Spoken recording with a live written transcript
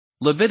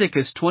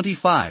Leviticus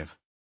 25.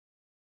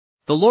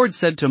 The Lord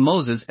said to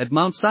Moses at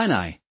Mount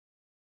Sinai,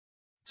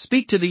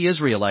 "Speak to the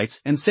Israelites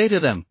and say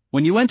to them,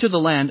 when you enter the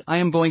land I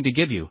am going to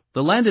give you,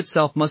 the land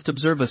itself must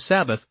observe a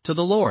Sabbath to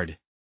the Lord.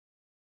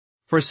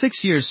 For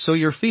 6 years sow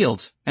your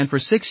fields, and for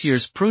 6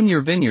 years prune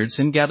your vineyards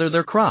and gather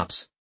their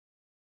crops.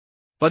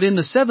 But in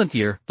the 7th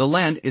year the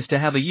land is to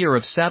have a year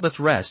of Sabbath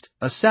rest,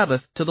 a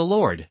Sabbath to the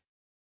Lord.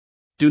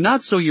 Do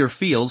not sow your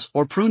fields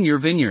or prune your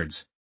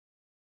vineyards.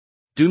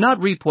 Do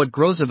not reap what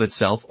grows of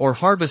itself or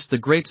harvest the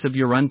grapes of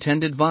your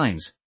untended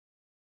vines.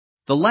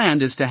 The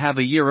land is to have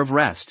a year of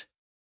rest.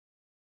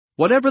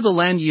 Whatever the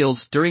land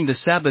yields during the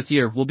Sabbath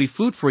year will be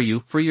food for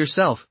you, for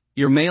yourself,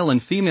 your male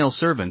and female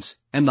servants,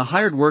 and the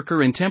hired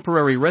worker and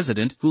temporary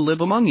resident who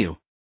live among you,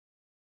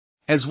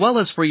 as well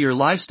as for your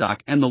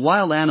livestock and the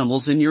wild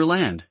animals in your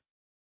land.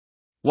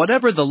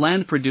 Whatever the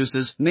land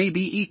produces may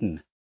be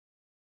eaten.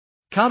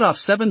 Count off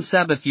 7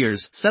 Sabbath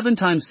years, 7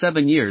 times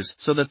 7 years,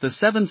 so that the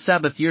 7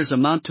 Sabbath years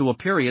amount to a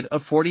period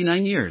of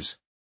 49 years.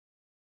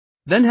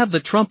 Then have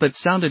the trumpet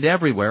sounded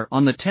everywhere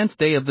on the 10th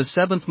day of the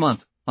 7th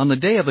month, on the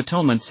Day of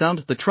Atonement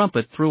sound the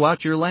trumpet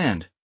throughout your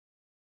land.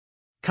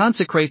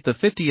 Consecrate the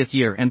 50th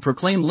year and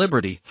proclaim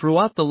liberty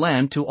throughout the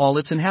land to all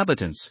its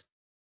inhabitants.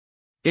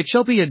 It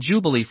shall be a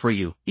jubilee for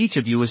you, each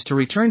of you is to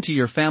return to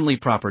your family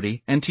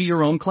property and to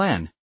your own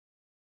clan.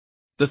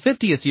 The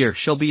 50th year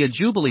shall be a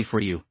jubilee for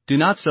you, do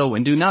not sow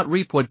and do not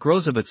reap what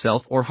grows of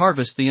itself or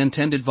harvest the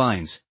untended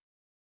vines.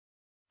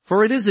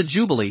 For it is a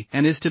jubilee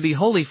and is to be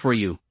holy for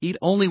you, eat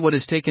only what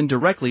is taken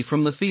directly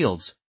from the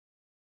fields.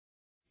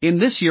 In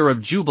this year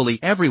of jubilee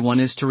everyone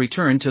is to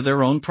return to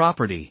their own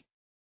property.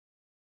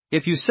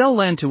 If you sell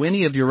land to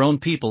any of your own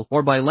people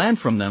or buy land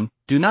from them,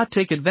 do not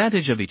take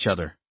advantage of each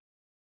other.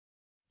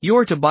 You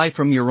are to buy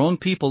from your own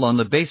people on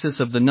the basis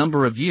of the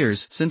number of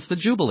years since the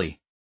jubilee.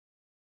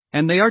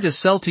 And they are to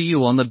sell to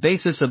you on the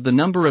basis of the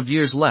number of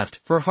years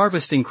left for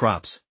harvesting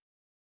crops.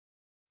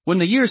 When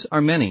the years are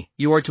many,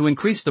 you are to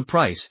increase the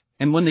price,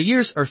 and when the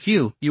years are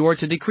few, you are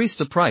to decrease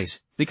the price,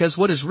 because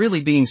what is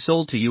really being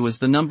sold to you is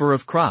the number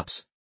of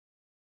crops.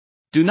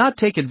 Do not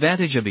take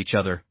advantage of each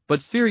other,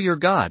 but fear your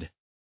God.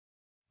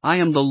 I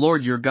am the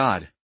Lord your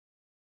God.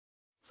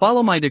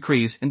 Follow my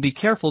decrees and be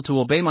careful to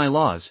obey my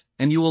laws,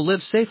 and you will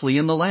live safely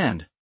in the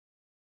land.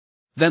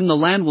 Then the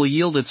land will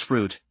yield its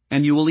fruit,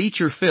 and you will eat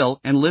your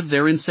fill and live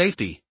there in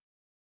safety.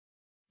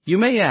 You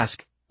may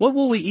ask, what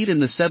will we eat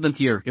in the 7th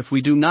year if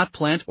we do not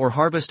plant or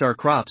harvest our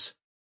crops?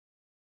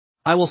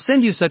 I will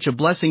send you such a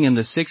blessing in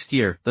the 6th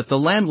year that the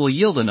land will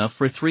yield enough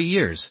for 3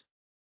 years.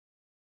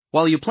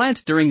 While you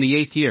plant during the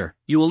 8th year,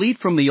 you will eat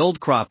from the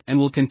old crop and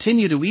will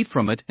continue to eat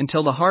from it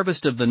until the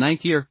harvest of the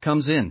 9th year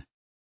comes in.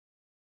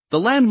 The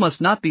land must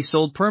not be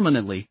sold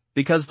permanently,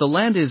 because the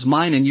land is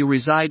mine and you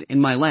reside in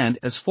my land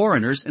as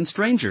foreigners and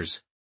strangers.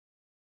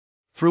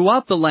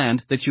 Throughout the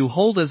land that you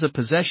hold as a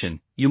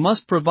possession, you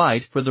must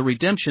provide for the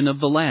redemption of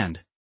the land.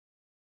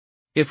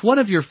 If one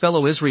of your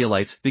fellow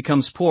Israelites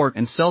becomes poor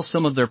and sells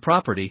some of their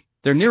property,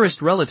 their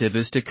nearest relative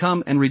is to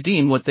come and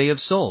redeem what they have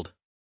sold.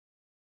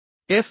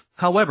 If,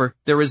 however,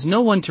 there is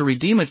no one to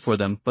redeem it for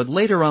them but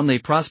later on they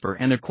prosper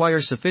and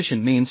acquire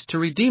sufficient means to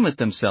redeem it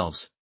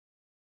themselves,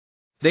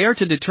 they are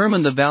to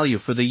determine the value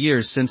for the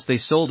years since they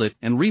sold it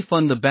and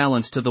refund the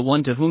balance to the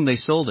one to whom they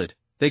sold it.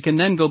 They can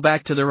then go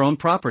back to their own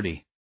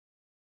property.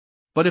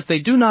 But if they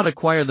do not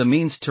acquire the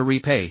means to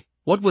repay,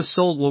 what was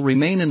sold will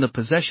remain in the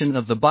possession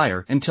of the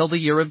buyer until the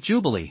year of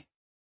Jubilee.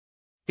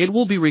 It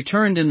will be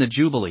returned in the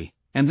Jubilee,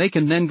 and they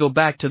can then go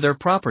back to their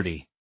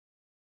property.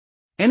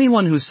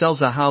 Anyone who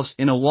sells a house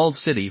in a walled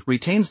city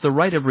retains the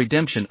right of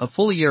redemption a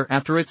full year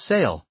after its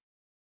sale.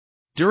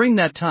 During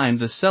that time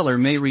the seller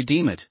may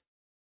redeem it.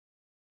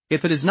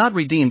 If it is not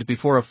redeemed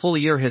before a full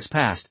year has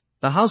passed,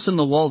 the house in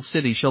the walled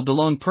city shall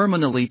belong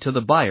permanently to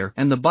the buyer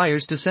and the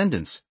buyer's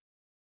descendants.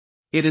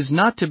 It is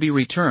not to be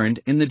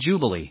returned in the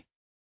Jubilee.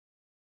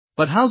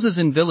 But houses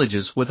in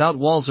villages without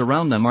walls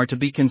around them are to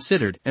be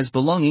considered as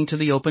belonging to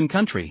the open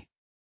country.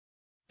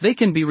 They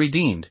can be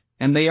redeemed,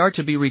 and they are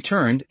to be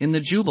returned in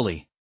the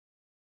Jubilee.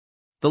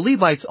 The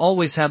Levites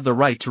always have the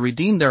right to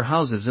redeem their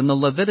houses in the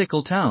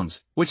Levitical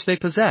towns, which they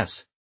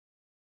possess.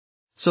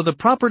 So the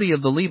property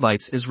of the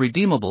Levites is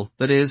redeemable,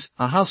 that is,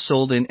 a house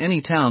sold in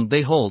any town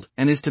they hold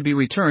and is to be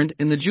returned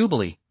in the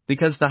Jubilee,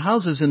 because the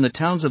houses in the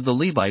towns of the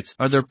Levites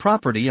are their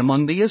property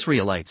among the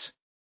Israelites.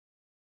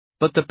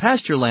 But the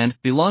pasture land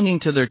belonging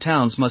to their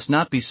towns must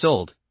not be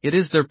sold, it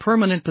is their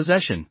permanent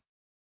possession.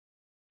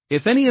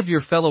 If any of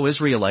your fellow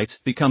Israelites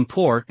become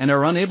poor and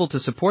are unable to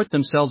support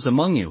themselves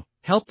among you,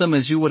 help them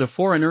as you would a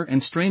foreigner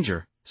and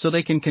stranger, so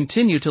they can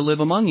continue to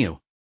live among you.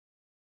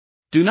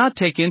 Do not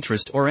take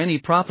interest or any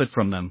profit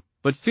from them,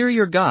 but fear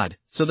your God,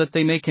 so that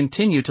they may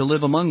continue to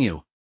live among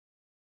you.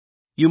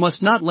 You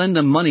must not lend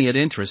them money at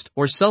interest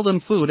or sell them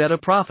food at a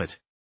profit.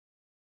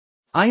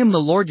 I am the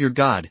Lord your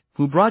God,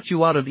 who brought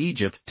you out of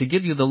Egypt to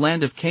give you the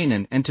land of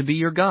Canaan and to be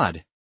your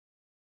God.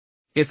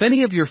 If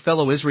any of your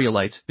fellow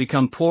Israelites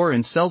become poor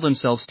and sell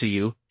themselves to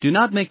you, do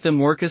not make them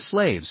work as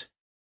slaves.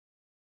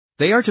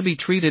 They are to be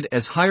treated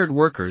as hired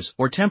workers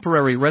or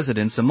temporary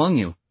residents among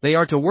you, they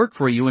are to work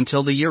for you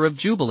until the year of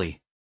Jubilee.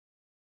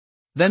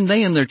 Then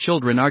they and their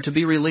children are to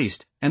be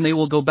released, and they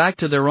will go back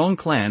to their own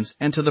clans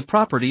and to the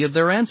property of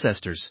their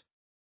ancestors.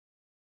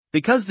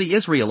 Because the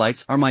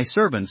Israelites are my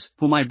servants,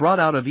 whom I brought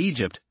out of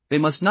Egypt, they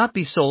must not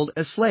be sold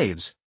as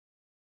slaves.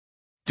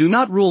 Do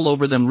not rule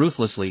over them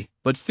ruthlessly,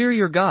 but fear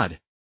your God.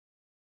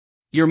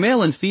 Your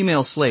male and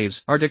female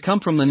slaves are to come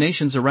from the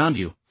nations around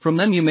you, from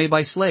them you may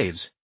buy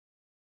slaves.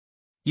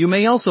 You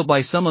may also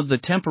buy some of the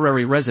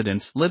temporary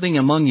residents living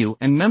among you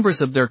and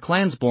members of their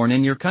clans born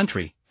in your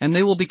country, and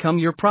they will become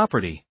your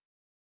property.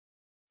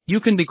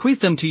 You can bequeath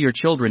them to your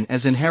children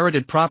as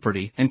inherited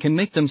property and can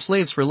make them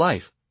slaves for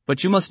life,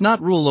 but you must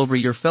not rule over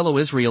your fellow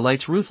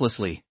Israelites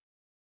ruthlessly.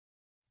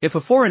 If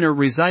a foreigner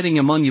residing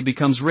among you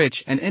becomes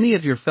rich and any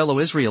of your fellow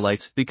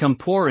Israelites become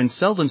poor and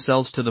sell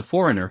themselves to the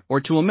foreigner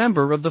or to a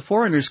member of the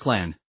foreigner's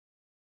clan,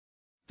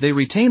 they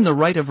retain the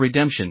right of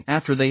redemption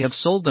after they have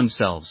sold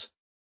themselves.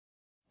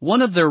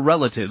 One of their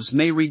relatives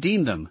may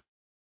redeem them.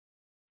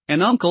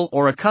 An uncle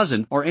or a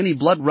cousin or any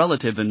blood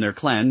relative in their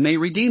clan may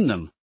redeem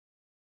them.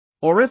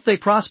 Or if they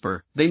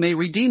prosper, they may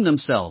redeem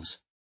themselves.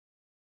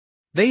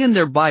 They and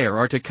their buyer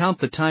are to count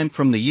the time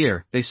from the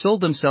year they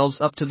sold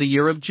themselves up to the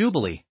year of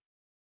Jubilee.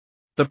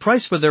 The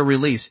price for their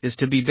release is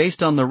to be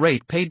based on the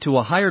rate paid to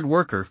a hired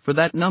worker for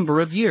that number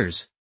of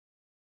years.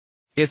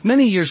 If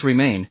many years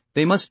remain,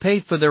 they must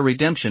pay for their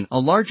redemption a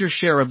larger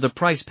share of the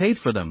price paid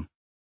for them.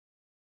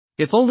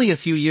 If only a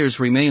few years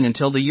remain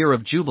until the year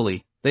of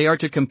Jubilee, they are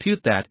to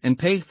compute that and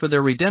pay for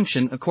their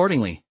redemption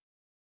accordingly.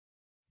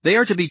 They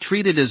are to be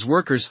treated as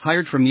workers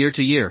hired from year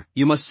to year.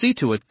 You must see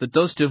to it that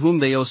those to whom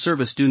they owe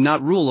service do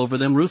not rule over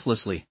them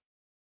ruthlessly.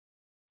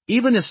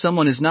 Even if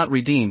someone is not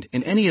redeemed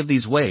in any of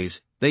these ways,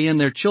 they and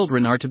their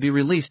children are to be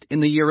released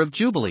in the year of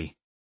Jubilee.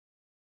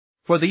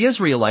 For the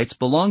Israelites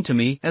belong to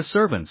me as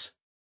servants.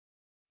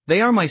 They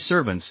are my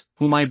servants,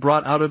 whom I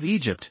brought out of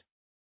Egypt.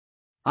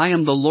 I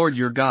am the Lord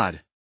your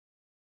God.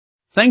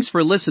 Thanks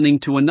for listening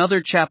to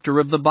another chapter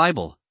of the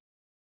Bible.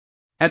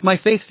 At My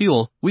Faith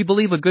Fuel, we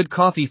believe a good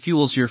coffee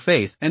fuels your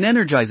faith and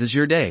energizes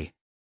your day.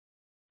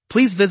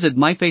 Please visit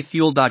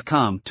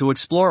myfaithfuel.com to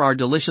explore our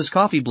delicious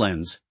coffee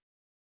blends.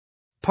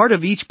 Part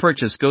of each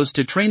purchase goes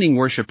to training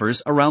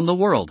worshipers around the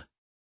world.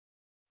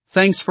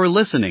 Thanks for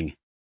listening.